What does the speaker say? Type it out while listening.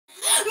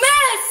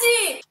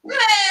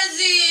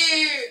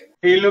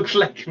He looks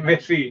like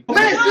Messi.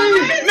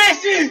 Messi!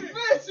 Messi!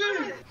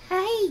 Messi!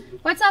 Hey,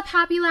 what's up,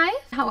 happy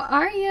life? How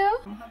are you?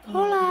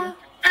 Hola.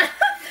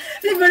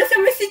 Le parece a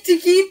Messi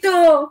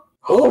chiquito.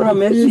 Hola,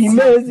 Messi,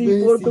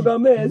 Portugal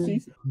Messi.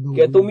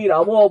 Que tú mira,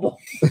 bobo.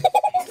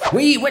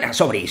 Muy buenas,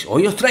 sobris.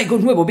 Hoy os traigo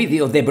un nuevo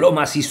vídeo de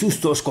bromas y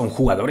sustos con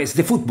jugadores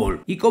de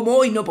fútbol. Y como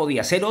hoy no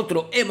podía ser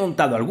otro, he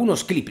montado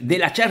algunos clips de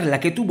la charla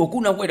que tuvo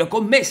Kun Agüero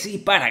con Messi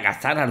para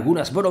gastar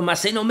algunas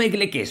bromas en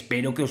Omegle que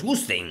espero que os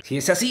gusten. Si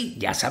es así,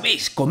 ya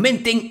sabéis,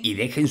 comenten y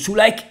dejen su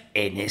like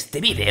en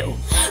este vídeo.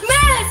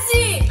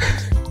 ¡Messi!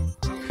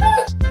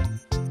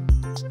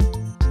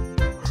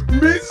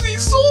 ¡Messi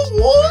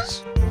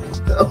somos!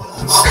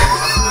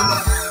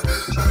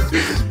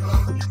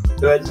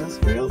 Did I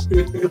just fail?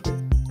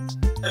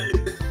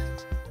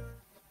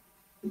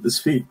 The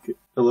speak.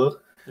 Hello?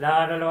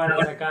 No lo van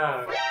a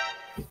sacar.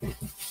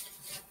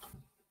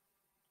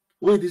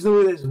 Wait, there's no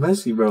way that's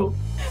Messi, bro.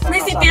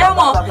 Messi, te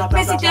amo.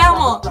 Messi, te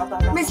amo.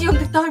 Messi,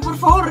 ¿dónde estás? Por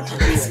favor.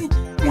 Messi.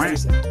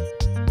 Messi.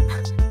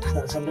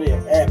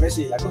 Sonríe.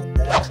 Messi, la cosa.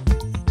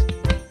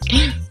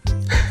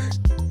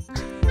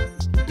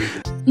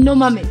 No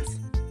mames.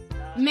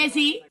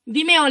 Messi,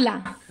 dime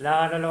hola.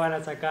 No lo van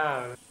a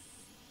sacar.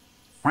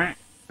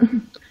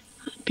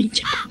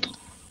 Pinche puto.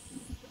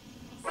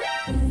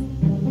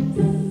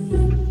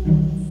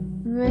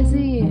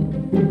 Messi,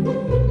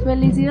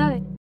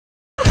 felicidades.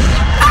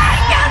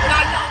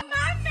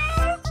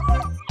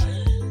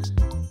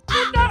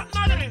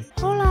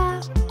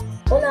 Hola.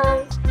 Hola.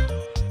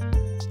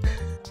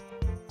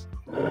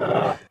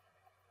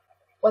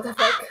 What the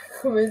fuck?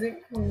 Messi.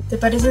 ¿Te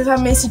pareces a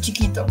Messi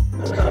chiquito?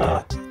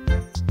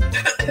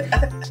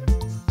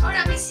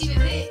 Ahora Messi,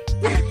 bebé.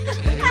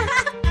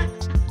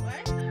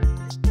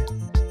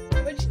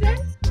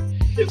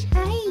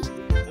 Hey.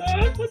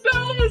 What the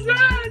hell was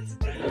that?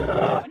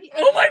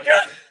 Oh my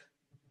god!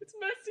 It's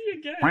Messi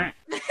again.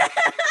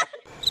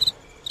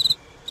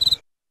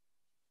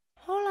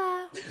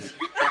 Hola.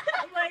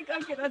 Oh my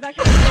god, que no da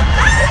que...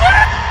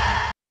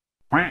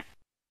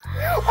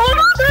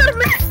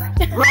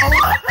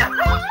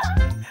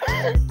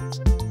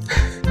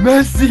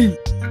 Messi!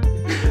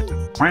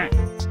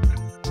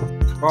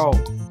 Bro,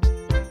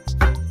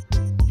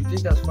 you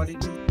think that's funny,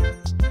 dude?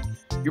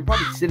 You're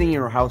probably sitting in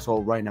your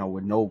household right now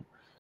with no...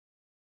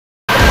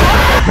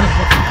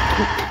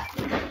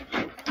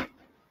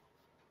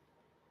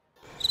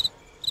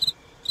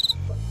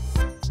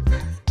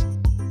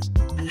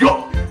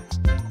 Yo!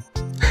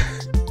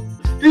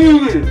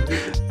 Steven!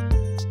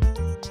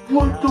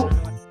 What the...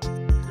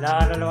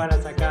 No lo van a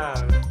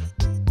sacar.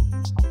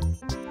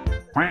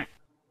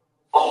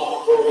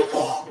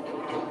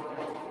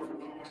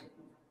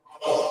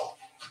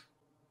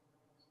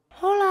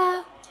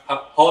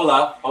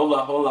 Hola.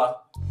 Hola.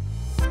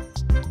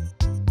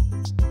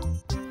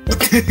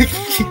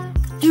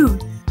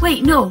 Dude,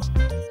 wait, no.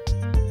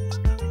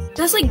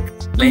 That's like...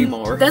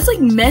 Neymar. That's like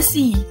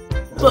Messi.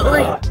 But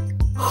like...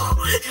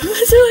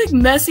 That's like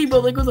Messi,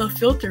 but like with a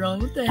filter on.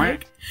 What the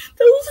heck?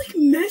 That looks like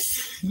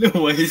Messi. No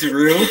way, he's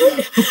real.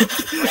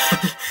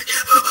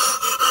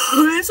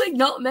 It's like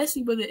not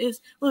Messi, but it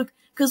is. Look,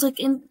 because like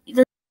in...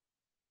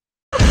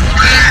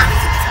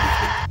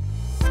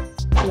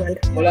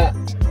 Hola.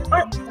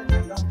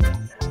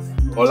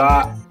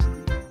 Hola.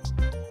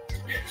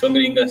 Son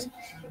gringas.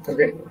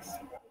 Okay.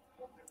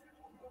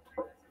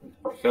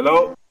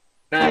 Hello.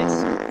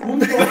 Nice. No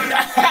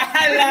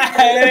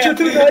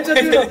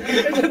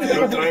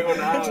traigo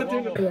nada.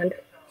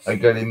 Ay,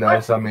 qué linda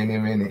esa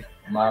mini.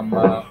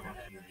 Mamá.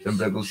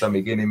 Siempre que usa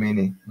bikini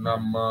mini.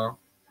 Mamá.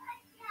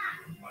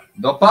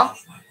 ¿Dopa?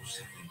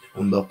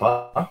 Un 2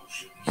 pa.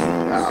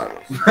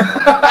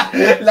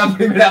 La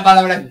primera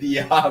palabra es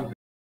diablo.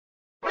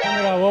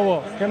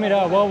 ¿Qué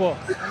mira, bobo?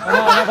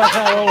 Anda para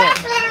allá, bobo.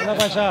 Anda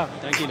para allá.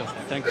 Tranquilo,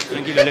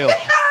 Leo.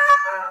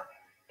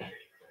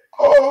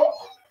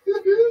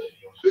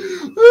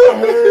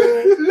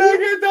 La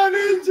que te han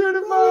hecho,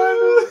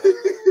 hermano.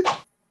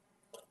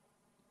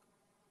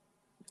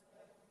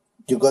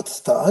 You got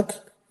stuck?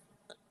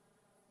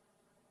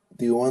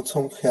 Do you want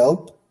some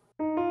help?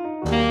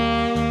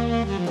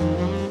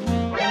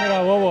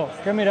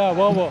 ¿Qué mira,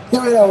 bobo?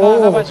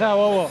 Anda para allá,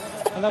 bobo.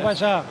 Anda para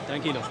allá.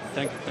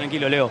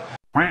 Tranquilo, Leo.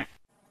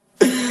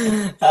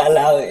 A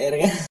la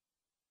verga.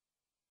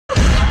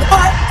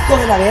 ¡Ay, hijo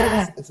de la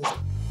verga!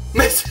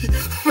 Messi.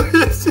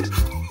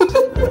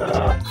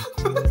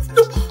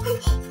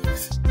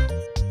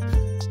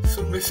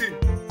 Son Messi.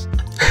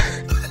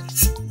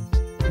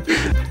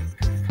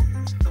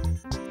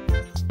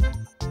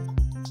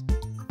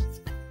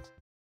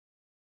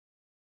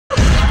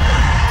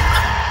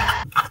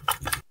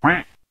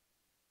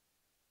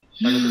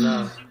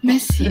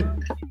 Messi.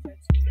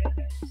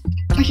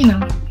 Fucking no.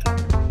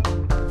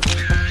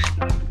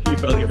 You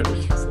probably heard what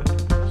you said.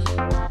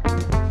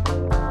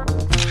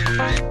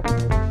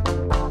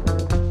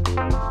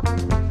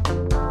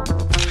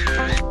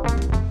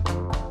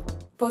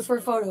 Pose for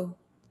a photo.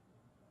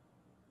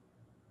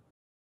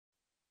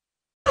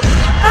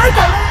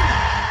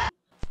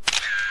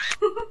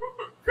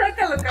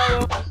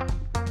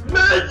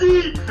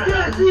 Messi!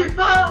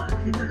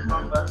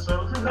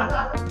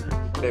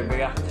 Le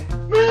pegaste.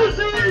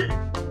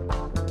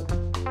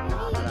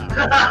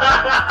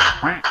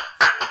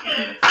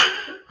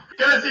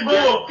 ¿Qué decís,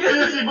 bobo? ¿Qué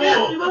decís,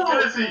 bobo?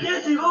 ¿Qué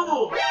decís,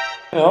 bobo?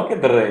 No, que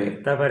te reí.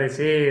 Está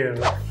parecido.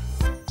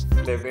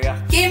 Le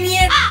pegaste. ¡Qué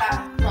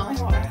mierda! No me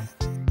jodas.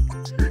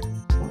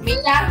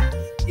 Mira.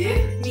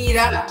 ¿Qué?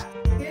 Mírala.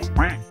 ¿Qué?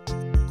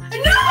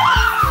 ¡No!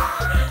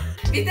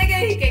 ¿Viste que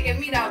dije que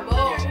mira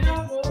bobo?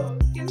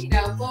 ¿Qué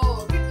mira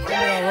bobo? ¿Qué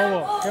mira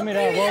bobo? ¿Qué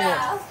mira bobo?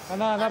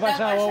 Anda para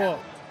allá, bobo.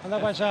 Anda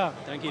para allá.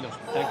 Tranquilo,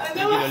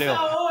 tranquilo, Leo.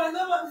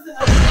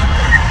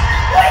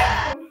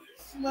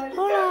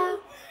 Hola.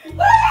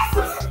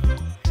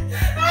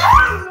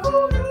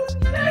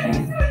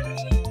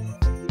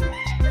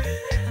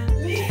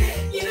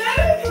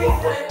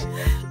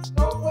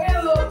 No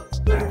puedo.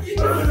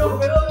 No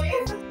puedo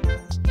ver.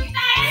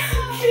 ¡Quita eso!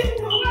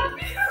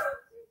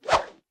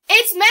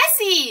 It's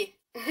Messi!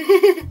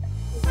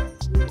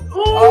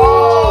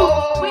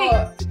 Oh!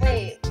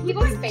 Wait, he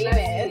was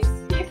famous.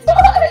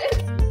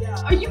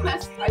 Are you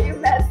Messi? Are you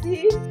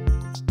Messi?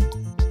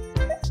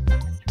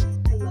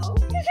 Hello?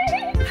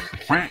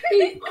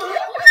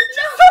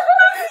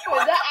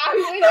 Was that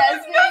actually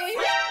Messi?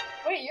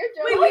 Wait, you're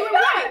joking. Wait,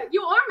 what?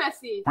 You are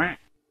Messi.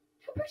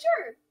 For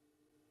sure.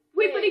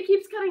 Wait, but it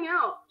keeps cutting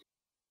out.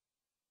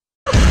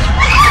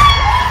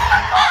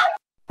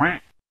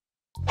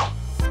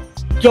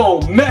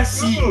 Yo,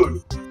 Messi!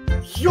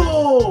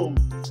 Yo!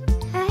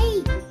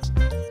 Hey.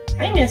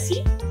 Hey,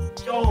 Messi.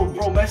 Yo,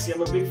 bro, Messi,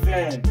 I'm a big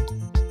fan.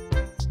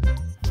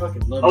 I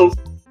fucking love you.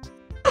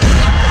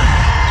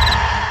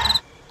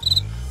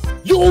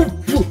 Yo,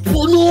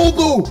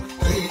 Ronaldo!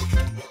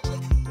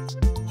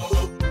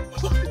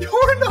 Yo,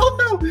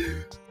 Ronaldo!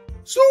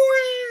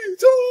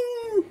 Sweet!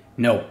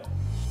 No.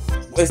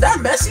 Is that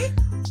Messi?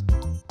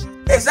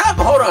 Is that,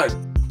 hold on.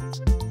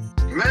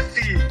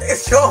 Messi!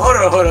 It's, yo,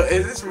 hold on.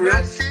 Is this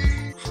real?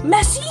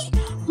 Messi?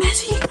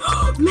 Messi?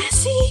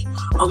 Messi?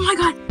 Oh my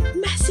god,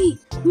 Messi!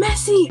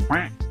 Messi!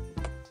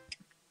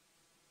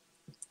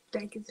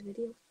 Did I get the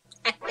video?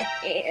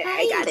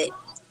 I got it.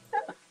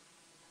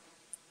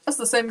 That's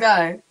the same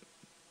guy.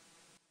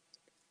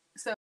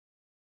 So.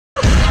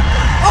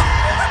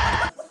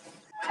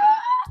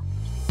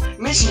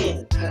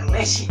 Messi,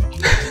 Messi.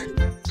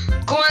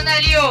 ¿Cómo anda,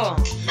 Leo?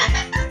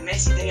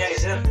 Messi tenía que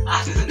ser.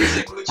 Ah, no se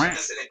escucha, no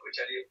se le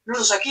escucha, Leo. No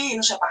lo saqué,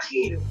 no sea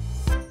pajero.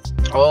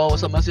 Oh,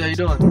 what's up, Messi? How you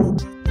doing?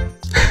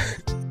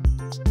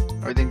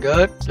 Everything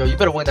good? Yo, you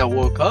better win that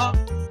World Cup.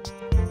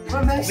 Come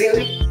on,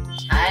 Messi.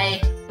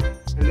 Hi.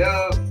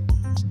 Hello.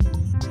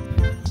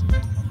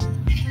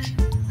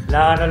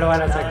 No, no lo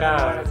van a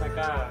sacar.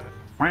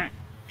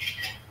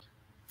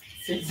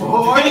 Sí.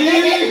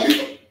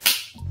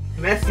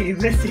 Messi.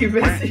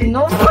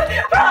 No.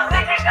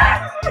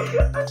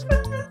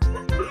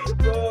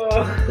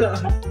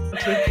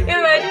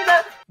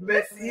 Imagina.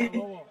 Messi.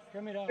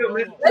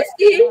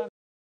 Messi.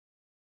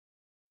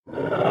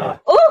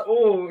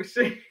 Oh,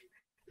 shit.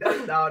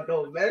 No,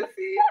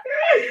 Messi.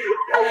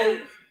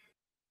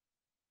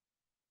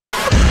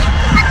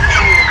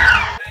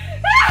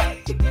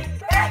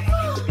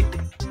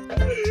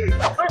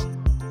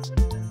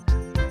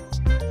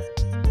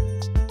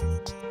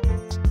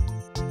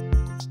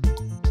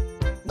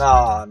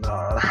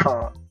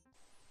 No.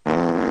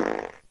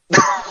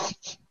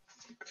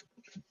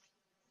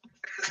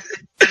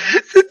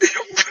 Se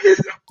tiró un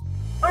pedo.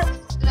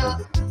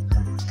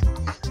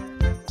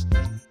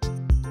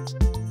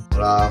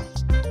 Hola.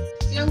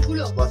 Tira un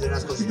culo. Voy a hacer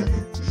unas cositas.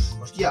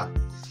 Hostia.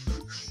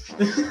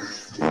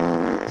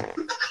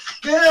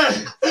 ¿Qué?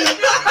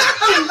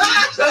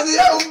 ¡Se ha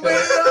tirado un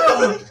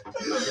pedo!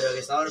 Pero que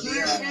estaba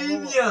dormida.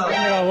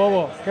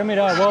 ¿Qué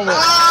mira, bobo?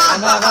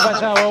 Anda para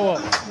allá, bobo.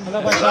 Anda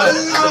para allá.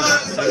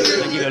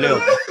 Tranquilo, Leo.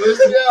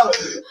 ¡Hostia!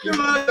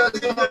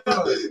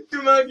 ¡Qué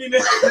máquina!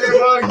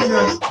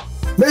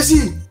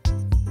 ¡Messi!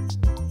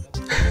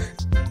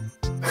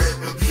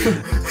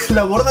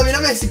 La gorda, mira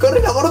Messi, corre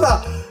la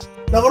gorda.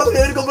 La gorda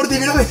viene a compartir,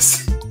 mira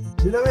Messi.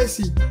 Mira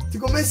Messi, estoy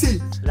con Messi.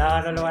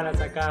 No, no lo van a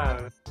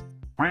sacar.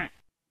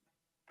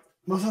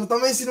 Me saltó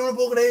Messi, no me lo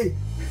puedo creer.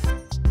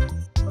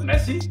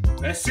 Messi.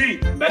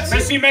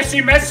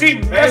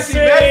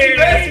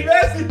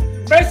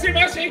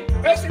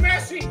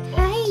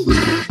 Hey.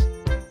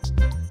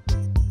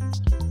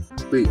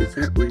 Wait, is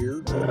that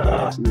real?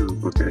 No,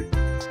 okay.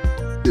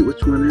 Wait,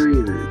 which one are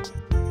you then?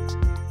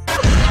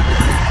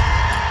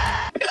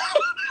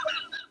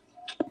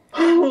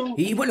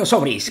 Y bueno,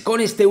 sobris, con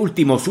este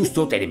último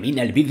susto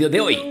termina el vídeo de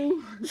hoy.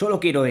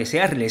 Solo quiero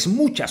desearles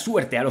mucha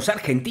suerte a los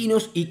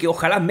argentinos y que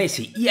ojalá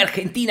Messi y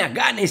Argentina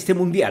gane este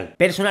mundial.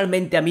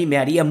 Personalmente a mí me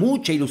haría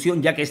mucha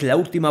ilusión ya que es la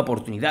última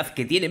oportunidad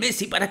que tiene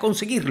Messi para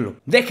conseguirlo.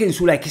 Dejen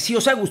su like si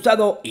os ha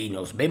gustado y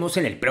nos vemos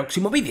en el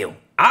próximo vídeo.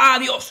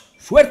 ¡Adiós!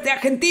 ¡Suerte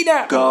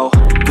Argentina! Go,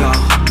 go,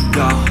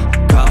 go,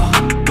 go,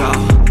 go,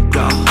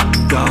 go,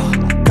 go, go,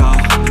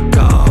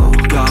 go,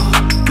 go,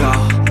 go,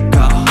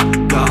 go,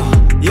 go,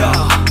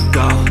 yeah,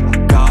 go,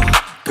 go,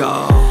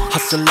 go.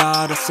 Hustle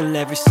hard, hustle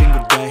every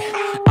single day.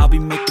 be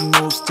making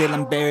moves till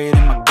I'm buried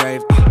in my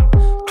grave.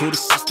 To the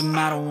system,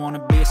 I don't wanna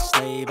be a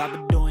slave. I've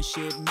been doing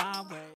shit my way.